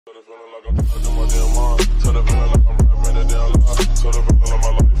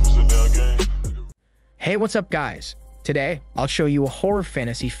Hey, what's up guys? Today, I'll show you a horror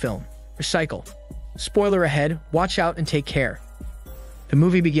fantasy film, RECYCLE. Spoiler ahead, watch out and take care. The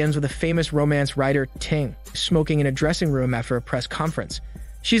movie begins with a famous romance writer, Ting, smoking in a dressing room after a press conference.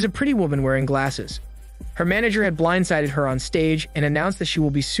 She's a pretty woman wearing glasses. Her manager had blindsided her on stage and announced that she will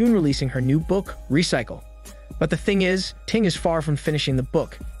be soon releasing her new book, RECYCLE. But the thing is, Ting is far from finishing the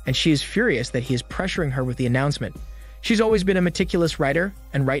book, and she is furious that he is pressuring her with the announcement. She's always been a meticulous writer,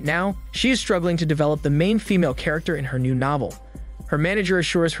 and right now, she is struggling to develop the main female character in her new novel. Her manager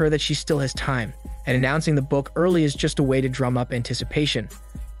assures her that she still has time, and announcing the book early is just a way to drum up anticipation.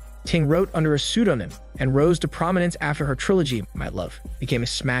 Ting wrote under a pseudonym and rose to prominence after her trilogy, My Love, became a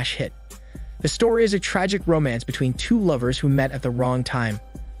smash hit. The story is a tragic romance between two lovers who met at the wrong time.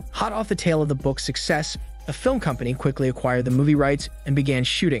 Hot off the tail of the book's success, a film company quickly acquired the movie rights and began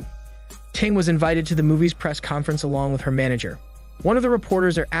shooting. Ting was invited to the movie's press conference along with her manager. One of the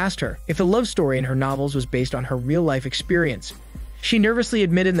reporters asked her if the love story in her novels was based on her real-life experience. She nervously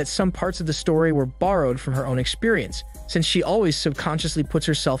admitted that some parts of the story were borrowed from her own experience, since she always subconsciously puts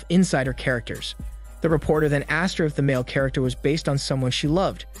herself inside her characters. The reporter then asked her if the male character was based on someone she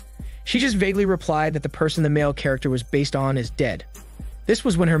loved. She just vaguely replied that the person the male character was based on is dead. This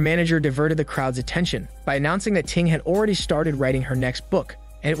was when her manager diverted the crowd's attention by announcing that Ting had already started writing her next book,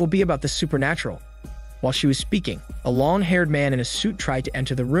 and it will be about the supernatural. While she was speaking, a long-haired man in a suit tried to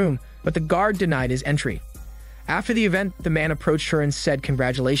enter the room, but the guard denied his entry. After the event, the man approached her and said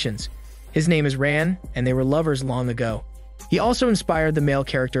congratulations. His name is Ran, and they were lovers long ago. He also inspired the male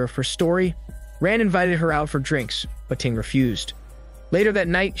character of her story. Ran invited her out for drinks, but Ting refused. Later that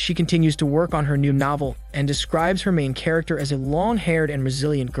night, she continues to work on her new novel and describes her main character as a long-haired and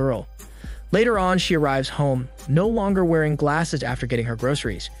resilient girl. Later on, she arrives home, no longer wearing glasses after getting her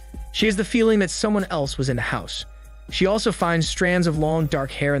groceries. She has the feeling that someone else was in the house. She also finds strands of long dark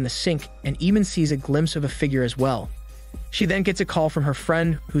hair in the sink and even sees a glimpse of a figure as well. She then gets a call from her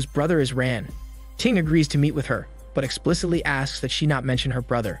friend, whose brother is Ran. Ting agrees to meet with her, but explicitly asks that she not mention her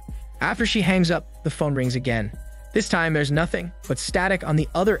brother. After she hangs up, the phone rings again. This time, there's nothing but static on the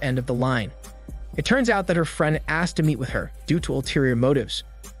other end of the line. It turns out that her friend asked to meet with her due to ulterior motives.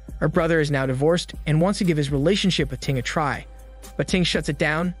 Her brother is now divorced and wants to give his relationship with Ting a try, but Ting shuts it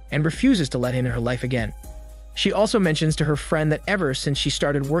down and refuses to let him in her life again. She also mentions to her friend that ever since she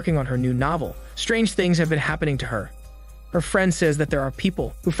started working on her new novel, strange things have been happening to her. Her friend says that there are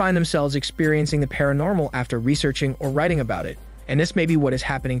people who find themselves experiencing the paranormal after researching or writing about it, and this may be what is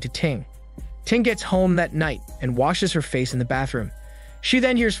happening to Ting. Ting gets home that night and washes her face in the bathroom. She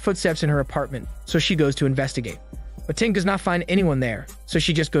then hears footsteps in her apartment, so she goes to investigate. But Ting does not find anyone there, so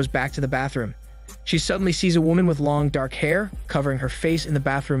she just goes back to the bathroom. She suddenly sees a woman with long dark hair covering her face in the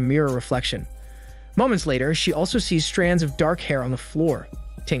bathroom mirror reflection. Moments later, she also sees strands of dark hair on the floor.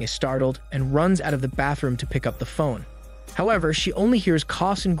 Ting is startled and runs out of the bathroom to pick up the phone. However, she only hears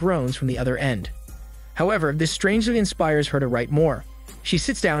coughs and groans from the other end. However, this strangely inspires her to write more. She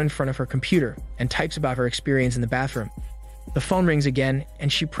sits down in front of her computer and types about her experience in the bathroom. The phone rings again,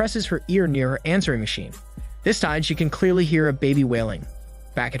 and she presses her ear near her answering machine. This time, she can clearly hear a baby wailing.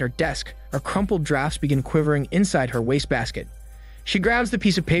 Back at her desk, her crumpled drafts begin quivering inside her wastebasket. She grabs the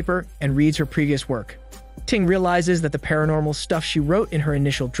piece of paper and reads her previous work. Ting realizes that the paranormal stuff she wrote in her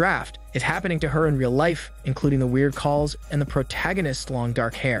initial draft is happening to her in real life, including the weird calls and the protagonist's long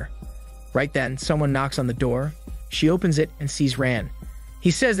dark hair. Right then, someone knocks on the door. She opens it and sees Ran. He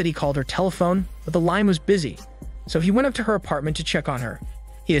says that he called her telephone, but the line was busy, so he went up to her apartment to check on her.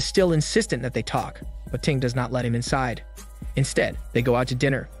 He is still insistent that they talk, but Ting does not let him inside. Instead, they go out to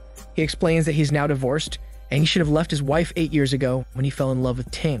dinner. He explains that he's now divorced, and he should have left his wife 8 years ago when he fell in love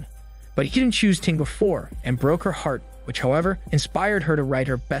with Ting. But he didn't choose Ting before and broke her heart, which, however, inspired her to write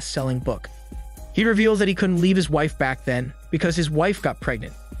her best-selling book. He reveals that he couldn't leave his wife back then because his wife got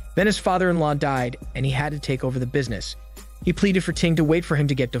pregnant. Then his father-in-law died, and he had to take over the business. He pleaded for Ting to wait for him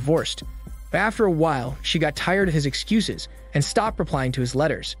to get divorced. But after a while, she got tired of his excuses and stopped replying to his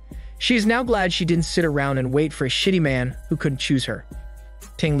letters. She is now glad she didn't sit around and wait for a shitty man who couldn't choose her.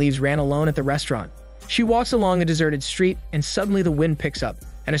 Ting leaves Ran alone at the restaurant. She walks along a deserted street, and suddenly the wind picks up,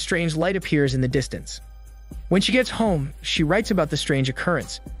 and a strange light appears in the distance. When she gets home, she writes about the strange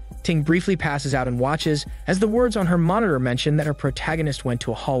occurrence. Ting briefly passes out and watches, as the words on her monitor mention that her protagonist went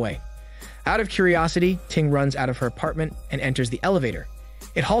to a hallway. Out of curiosity, Ting runs out of her apartment and enters the elevator.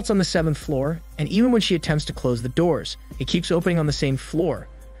 It halts on the 7th floor, and even when she attempts to close the doors, it keeps opening on the same floor.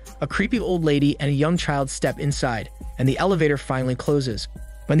 A creepy old lady and a young child step inside, and the elevator finally closes.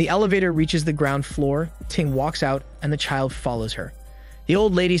 When the elevator reaches the ground floor, Ting walks out and the child follows her. The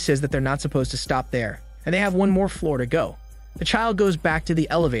old lady says that they're not supposed to stop there, and they have one more floor to go. The child goes back to the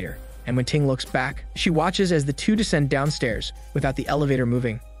elevator, and when Ting looks back, she watches as the two descend downstairs without the elevator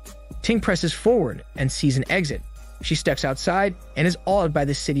moving. Ting presses forward and sees an exit. She steps outside and is awed by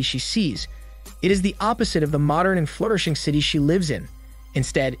the city she sees. It is the opposite of the modern and flourishing city she lives in.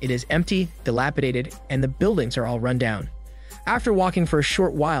 Instead, it is empty, dilapidated, and the buildings are all run down. After walking for a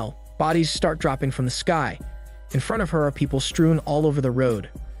short while, bodies start dropping from the sky. In front of her are people strewn all over the road.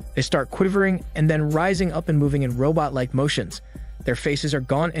 They start quivering and then rising up and moving in robot-like motions. Their faces are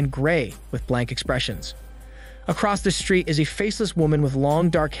gaunt and gray with blank expressions. Across the street is a faceless woman with long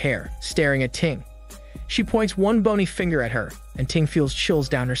dark hair, staring at Ting. She points one bony finger at her, and Ting feels chills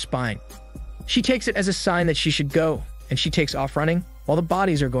down her spine. She takes it as a sign that she should go, and she takes off running while the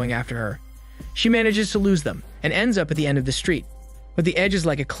bodies are going after her. She manages to lose them and ends up at the end of the street. But the edge is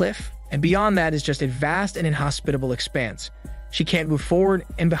like a cliff, and beyond that is just a vast and inhospitable expanse. She can't move forward,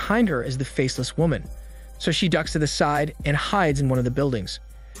 and behind her is the faceless woman. So she ducks to the side and hides in one of the buildings.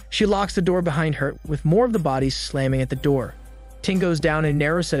 She locks the door behind her, with more of the bodies slamming at the door. Ting goes down a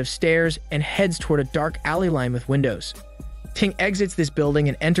narrow set of stairs and heads toward a dark alley line with windows. Ting exits this building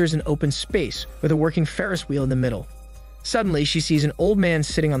and enters an open space with a working Ferris wheel in the middle. Suddenly, she sees an old man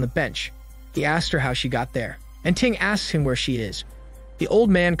sitting on the bench. He asks her how she got there, and Ting asks him where she is. The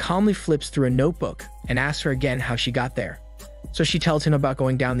old man calmly flips through a notebook and asks her again how she got there. So she tells him about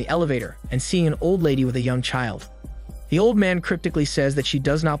going down the elevator and seeing an old lady with a young child. The old man cryptically says that she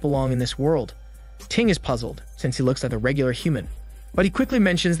does not belong in this world. Ting is puzzled, since he looks like a regular human, but he quickly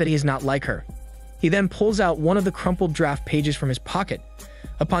mentions that he is not like her. He then pulls out one of the crumpled draft pages from his pocket.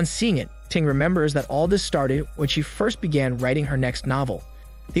 Upon seeing it, Ting remembers that all this started when she first began writing her next novel.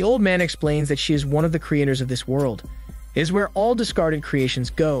 The old man explains that she is one of the creators of this world. It is where all discarded creations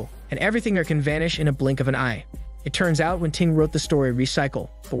go, and everything there can vanish in a blink of an eye. It turns out when Ting wrote the story RECYCLE,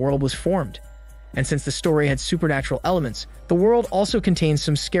 the world was formed. And since the story had supernatural elements, the world also contains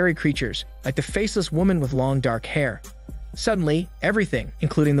some scary creatures, like the faceless woman with long dark hair. Suddenly, everything,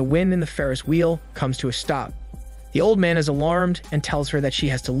 including the wind and the Ferris wheel, comes to a stop. The old man is alarmed and tells her that she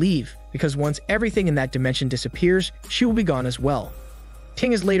has to leave, because once everything in that dimension disappears, she will be gone as well.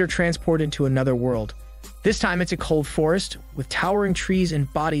 Ting is later transported to another world. This time it's a cold forest, with towering trees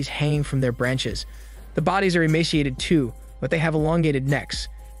and bodies hanging from their branches. The bodies are emaciated too, but they have elongated necks.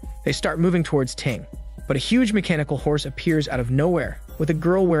 They start moving towards Ting, but a huge mechanical horse appears out of nowhere, with a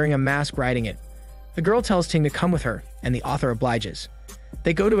girl wearing a mask riding it. The girl tells Ting to come with her, and the author obliges.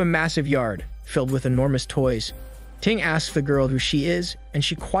 They go to a massive yard, filled with enormous toys. Ting asks the girl who she is, and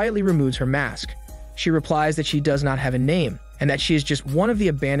she quietly removes her mask. She replies that she does not have a name, and that she is just one of the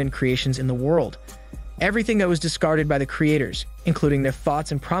abandoned creations in the world. Everything that was discarded by the creators, including their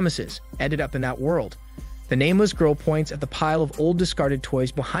thoughts and promises, ended up in that world. The nameless girl points at the pile of old discarded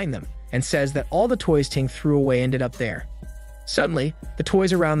toys behind them and says that all the toys Ting threw away ended up there. Suddenly, the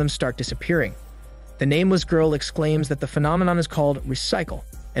toys around them start disappearing. The nameless girl exclaims that the phenomenon is called RECYCLE,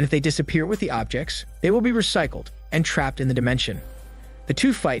 and if they disappear with the objects, they will be recycled and trapped in the dimension. The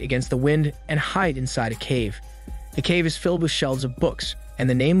two fight against the wind and hide inside a cave. The cave is filled with shelves of books, and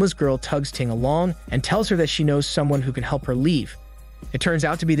the nameless girl tugs Ting along and tells her that she knows someone who can help her leave. It turns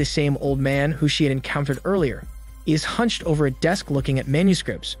out to be the same old man who she had encountered earlier. He is hunched over a desk looking at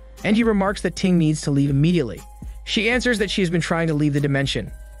manuscripts, and he remarks that Ting needs to leave immediately. She answers that she has been trying to leave the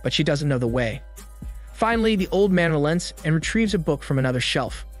dimension, but she doesn't know the way. Finally, the old man relents and retrieves a book from another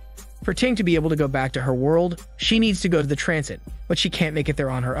shelf. For Ting to be able to go back to her world, she needs to go to the transit, but she can't make it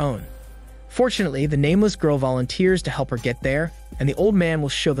there on her own. Fortunately, the nameless girl volunteers to help her get there, and the old man will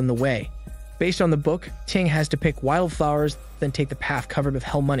show them the way. Based on the book, Ting has to pick wildflowers, then take the path covered with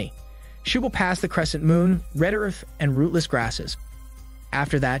hell money. She will pass the crescent moon, red earth, and rootless grasses.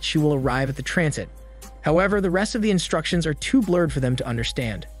 After that, she will arrive at the transit. However, the rest of the instructions are too blurred for them to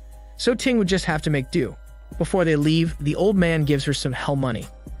understand. So Ting would just have to make do. Before they leave, the old man gives her some hell money.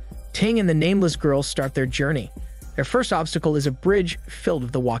 Ting and the nameless girl start their journey. Their first obstacle is a bridge filled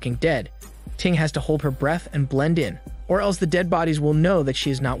with the walking dead. Ting has to hold her breath and blend in, or else the dead bodies will know that she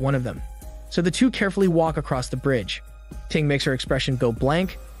is not one of them. So the two carefully walk across the bridge. Ting makes her expression go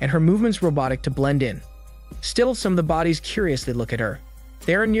blank, and her movements robotic to blend in. Still, some of the bodies curiously look at her.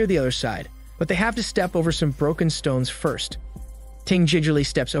 They are near the other side, but they have to step over some broken stones first. Ting gingerly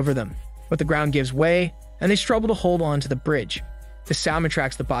steps over them, but the ground gives way, and they struggle to hold on to the bridge. The sound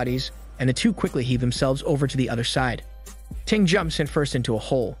attracts the bodies, and the two quickly heave themselves over to the other side. Ting jumps first into a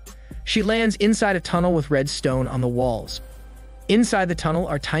hole. She lands inside a tunnel with red stone on the walls. Inside the tunnel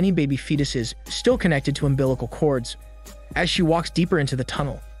are tiny baby fetuses, still connected to umbilical cords. As she walks deeper into the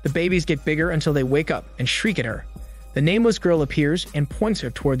tunnel, the babies get bigger until they wake up and shriek at her. The nameless girl appears and points her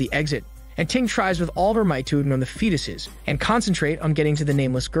toward the exit, and Ting tries with all her might to ignore the fetuses and concentrate on getting to the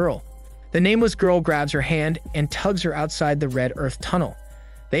nameless girl. The nameless girl grabs her hand and tugs her outside the red earth tunnel.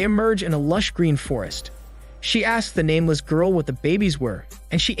 They emerge in a lush green forest. She asks the nameless girl what the babies were,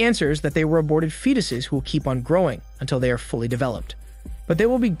 and she answers that they were aborted fetuses who will keep on growing until they are fully developed. But they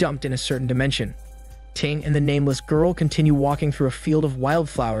will be dumped in a certain dimension. Ting and the nameless girl continue walking through a field of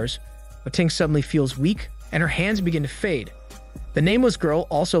wildflowers, but Ting suddenly feels weak and her hands begin to fade. The nameless girl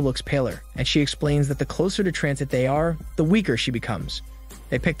also looks paler, and she explains that the closer to transit they are, the weaker she becomes.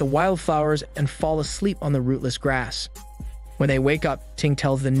 They pick the wildflowers and fall asleep on the rootless grass. When they wake up, Ting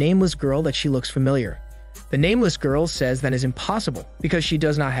tells the nameless girl that she looks familiar. The nameless girl says that is impossible because she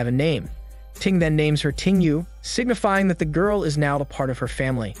does not have a name. Ting then names her Ting Yu, signifying that the girl is now a part of her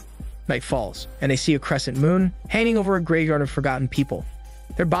family. Night falls, and they see a crescent moon hanging over a graveyard of forgotten people.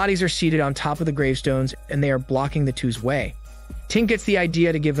 Their bodies are seated on top of the gravestones, and they are blocking the two's way. Ting gets the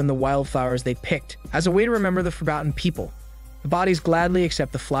idea to give them the wildflowers they picked as a way to remember the forgotten people. The bodies gladly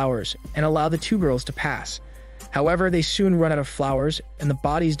accept the flowers and allow the two girls to pass. However, they soon run out of flowers, and the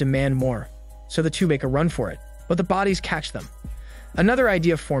bodies demand more. So the two make a run for it, but the bodies catch them. Another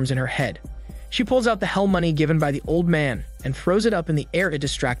idea forms in her head. She pulls out the hell money given by the old man and throws it up in the air to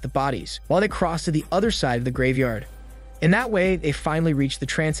distract the bodies while they cross to the other side of the graveyard. In that way, they finally reach the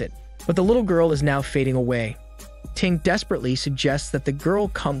transit, but the little girl is now fading away. Ting desperately suggests that the girl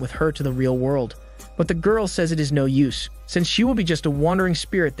come with her to the real world, but the girl says it is no use, since she will be just a wandering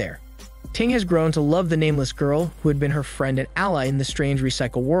spirit there. Ting has grown to love the nameless girl who had been her friend and ally in the strange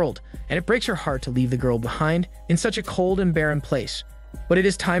RECYCLE world, and it breaks her heart to leave the girl behind in such a cold and barren place. But it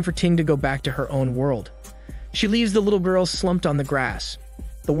is time for Ting to go back to her own world. She leaves the little girl slumped on the grass.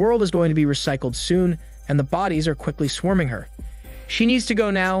 The world is going to be recycled soon, and the bodies are quickly swarming her. She needs to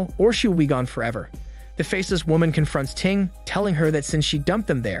go now, or she will be gone forever. The faceless woman confronts Ting, telling her that since she dumped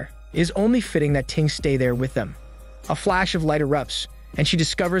them there, it is only fitting that Ting stay there with them. A flash of light erupts, and she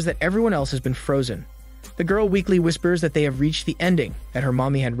discovers that everyone else has been frozen. The girl weakly whispers that they have reached the ending that her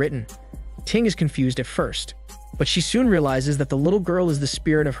mommy had written. Ting is confused at first, but she soon realizes that the little girl is the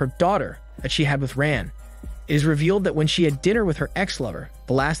spirit of her daughter that she had with Ran. It is revealed that when she had dinner with her ex-lover,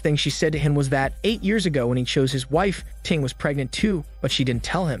 the last thing she said to him was that 8 years ago when he chose his wife, Ting was pregnant too, but she didn't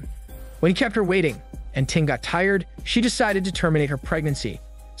tell him. When he kept her waiting, and Ting got tired, she decided to terminate her pregnancy,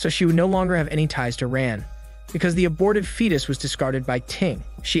 so she would no longer have any ties to Ran. Because the aborted fetus was discarded by Ting,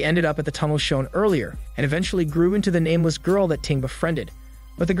 she ended up at the tunnel shown earlier, and eventually grew into the nameless girl that Ting befriended.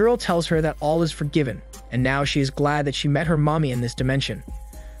 But the girl tells her that all is forgiven, and now she is glad that she met her mommy in this dimension.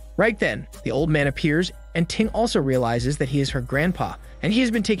 Right then, the old man appears, and Ting also realizes that he is her grandpa, and he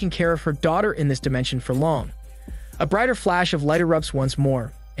has been taking care of her daughter in this dimension for long. A brighter flash of light erupts once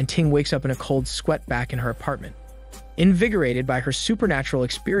more, and Ting wakes up in a cold sweat back in her apartment. Invigorated by her supernatural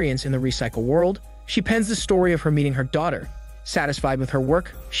experience in the RECYCLE world, she pens the story of her meeting her daughter. Satisfied with her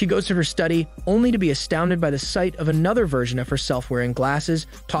work, she goes to her study, only to be astounded by the sight of another version of herself wearing glasses,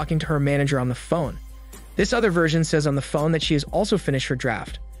 talking to her manager on the phone. This other version says on the phone that she has also finished her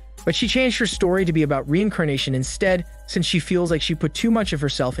draft. But she changed her story to be about reincarnation instead, since she feels like she put too much of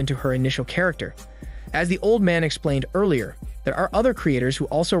herself into her initial character. As the old man explained earlier, there are other creators who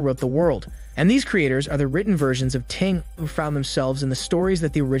also wrote the world, and these creators are the written versions of Ting who found themselves in the stories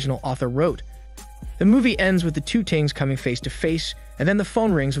that the original author wrote. The movie ends with the two Tings coming face to face, and then the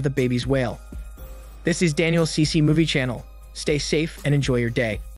phone rings with the baby's wail. This is Daniel's CC Movie Channel. Stay safe and enjoy your day.